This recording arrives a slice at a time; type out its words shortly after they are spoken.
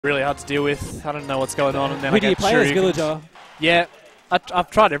really hard to deal with. I don't know what's going on. And then Who do you play as Villager? Yeah,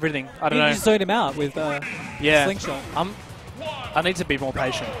 I've tried everything. I don't know. You just zoned him out with Slingshot. I need to be more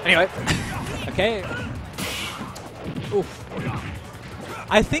patient. Anyway. Okay. Oof.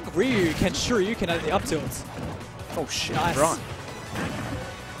 I think Ryu can Shoryuken at the up tilts. Oh shit, nice. Right.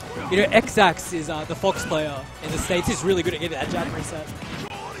 You know, Xax is the Fox player in the States. He's really good at getting that jab reset.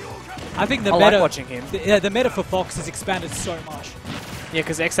 I think the meta, like watching him. The meta for Fox has expanded so much. Yeah,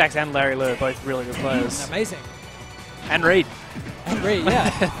 because Xax and Larry Lu are both really good players. Amazing. And Reed. And Reed,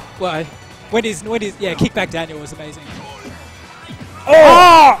 yeah. Well, when his kickback Daniel was amazing.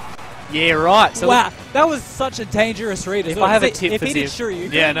 Oh! Yeah, right. So wow, that was such a dangerous read. If I have a tip if for he did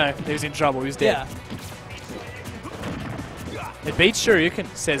Shoryuken. Yeah, no, he was in trouble. He was dead. Yeah. It beats Shoryuken,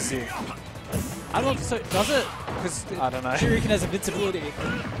 says Ziv. I don't know, so does it? Because I don't know. Shoryuken has invincibility.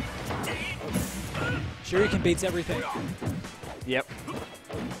 Shoryuken beats everything. Yep.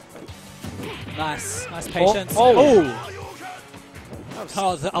 Nice patience. Oh!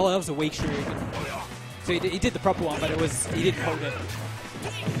 That was a weak Shoryuken. So he did the proper one, but he didn't hold it.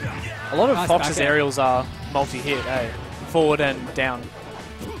 A lot of nice Fox's aerials are multi-hit, eh? Forward and down.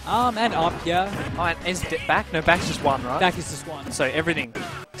 And up, yeah. Oh, and is back? No, back's just one, right? Back is just one. So everything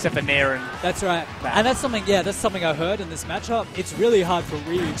except for Nair and that's right. back. And that's something I heard in this matchup. It's really hard for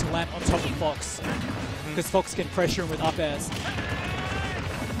Ryu to land on top of Fox because Fox can pressure him with up airs.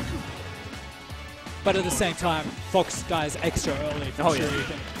 But at the same time, Fox dies extra early from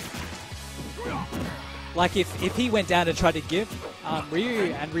Shoryuken. Yeah. Like if he went down and tried to give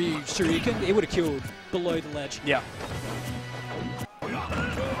Ryu Shoryuken, it would have killed below the ledge. Yeah.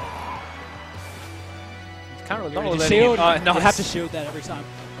 Can't really shield. Nice. You have to shield that every time.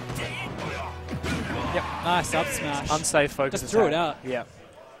 Yep. Nice up smash. Unsafe focus. Just threw it out. Yeah.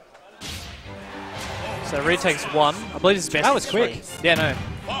 So Reed takes one. I believe it's best. That was quick. Yeah, no.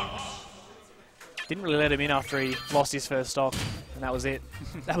 Didn't really let him in after he lost his first stock, and that was it.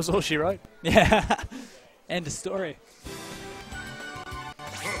 That was all she wrote. Yeah. End of story.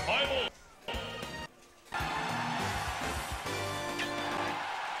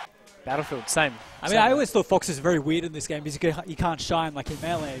 Battlefield, same. I mean, I always thought Fox is very weird in this game because you can't shine like in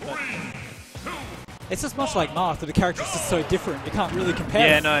Melee, but it's just much like Marth, but the character's just so different. You can't really compare.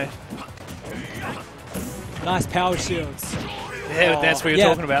 Yeah, no. Nice power shields. Yeah, that's what you're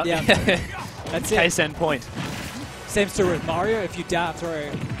talking about. Yeah. That's it. Case end point. Same story with Mario. If you down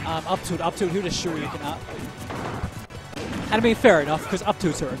throw up tilt, he'll just Shoryuken up. And I mean, fair enough, because up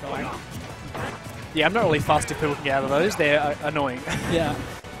tilts are annoying. Yeah, I'm not really fussed if people can get out of those. They're annoying. Yeah.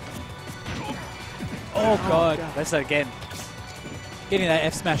 Oh god. Let's do it again. Getting that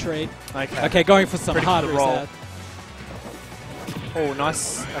F smash read. Okay. Okay, going for some hard roll. Oh,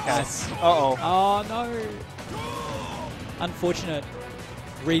 nice. Okay. Nice. Uh-oh. Oh no. Unfortunate.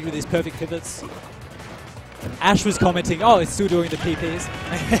 Reed with his perfect pivots. Ash was commenting, oh, it's still doing the PPs.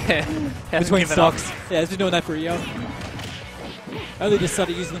 Between stocks. Yeah, it's been doing that for a year. Only just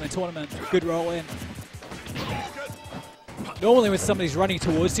started using them in tournament. Good roll in. Normally when somebody's running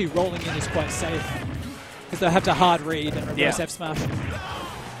towards you, rolling in is quite safe. Because they'll have to hard read and reverse F smash.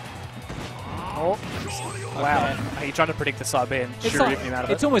 Oh. Wow. Are you trying to predict the side B and Shoryuken him out of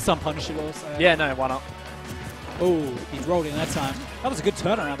it? It's almost unpunishable. So. Yeah, no, why not? Oh, he rolled in that time. That was a good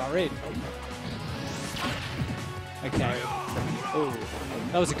turnaround by Reed. Okay. Oh,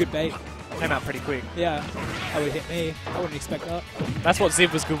 that was a good bait. Came out pretty quick. Yeah, that would hit me. I wouldn't expect that. That's what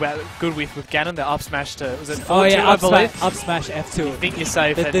Ziv was good with Ganon, the up smash to, was it oh yeah, up smash F2. You think you're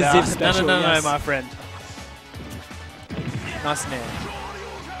safe. The Ziv special, no, my friend. Nice nair.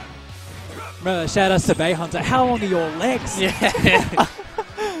 Remember, shout out to Bay Hunter. How long are your legs? Yeah.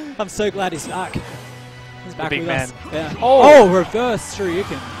 I'm so glad he's back. He's back with us. Yeah. Oh, reverse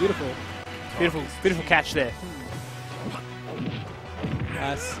Shoryuken. Beautiful. Beautiful catch there.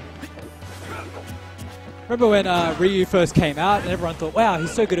 Nice. Remember when Ryu first came out and everyone thought, wow,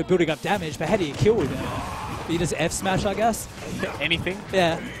 he's so good at building up damage, but how do you kill with him? You just F smash, I guess? Anything?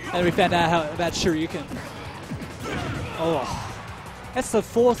 Yeah. And we found out about Shoryuken. Oh. That's the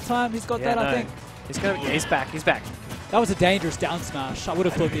fourth time he's got that, I think. He's back. He's back. That was a dangerous down smash. I would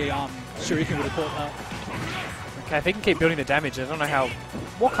have thought the Shoryuken would have caught that. Okay, if he can keep building the damage, I don't know how...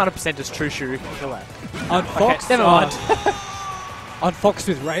 What kind of percent does true Shoryuken kill at? On Fox? Okay, never mind. On Fox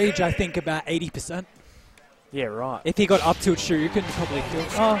with Rage, I think about 80%. Yeah, right. If he got up tilt Shoryuken, probably killed.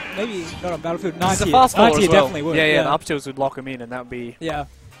 Oh, maybe not on Battlefield. 90, it's a fast 90 as well. definitely would. Yeah, the up tilts would lock him in, and that would be... Yeah,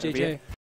 GG.